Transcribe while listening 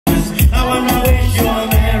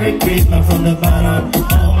Merry Christmas from the bottom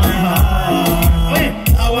of my heart.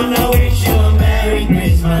 I wanna wish you a Merry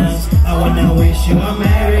Christmas. I wanna wish you a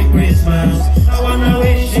Merry Christmas. I wanna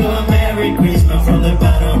wish you a Merry Christmas from the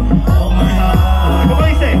bottom of my heart. ¿Cómo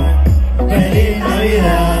dice? Feliz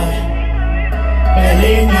Navidad,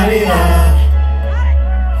 feliz Navidad,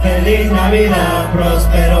 feliz Navidad,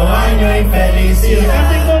 próspero año y felicidad.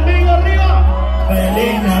 ¡Canten conmigo arriba!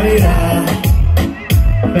 Feliz Navidad,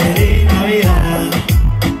 feliz Navidad,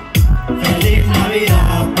 feliz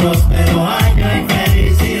Navidad, próspero año y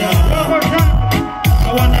felicidad.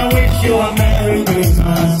 I wanna wish you a Merry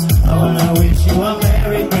Christmas. I wanna wish you a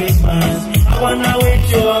Merry Christmas. I wanna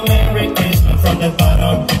wish you a Merry Christmas from the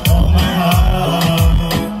bottom of my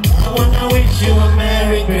heart. I wanna wish you a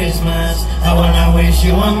Merry Christmas. I wanna wish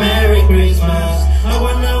you a Merry Christmas. I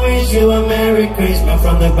wanna wish you a Merry Christmas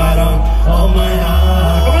from the bottom of my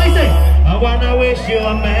heart. ¿Cómo dice? I wanna wish you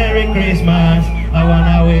a Merry Christmas. I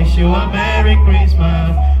wanna wish you a Merry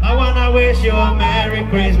Christmas. I wanna wish you a Merry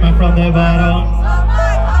Christmas from the bottom.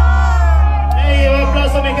 ¡Ey, un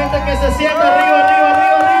aplauso a mi gente que se sienta!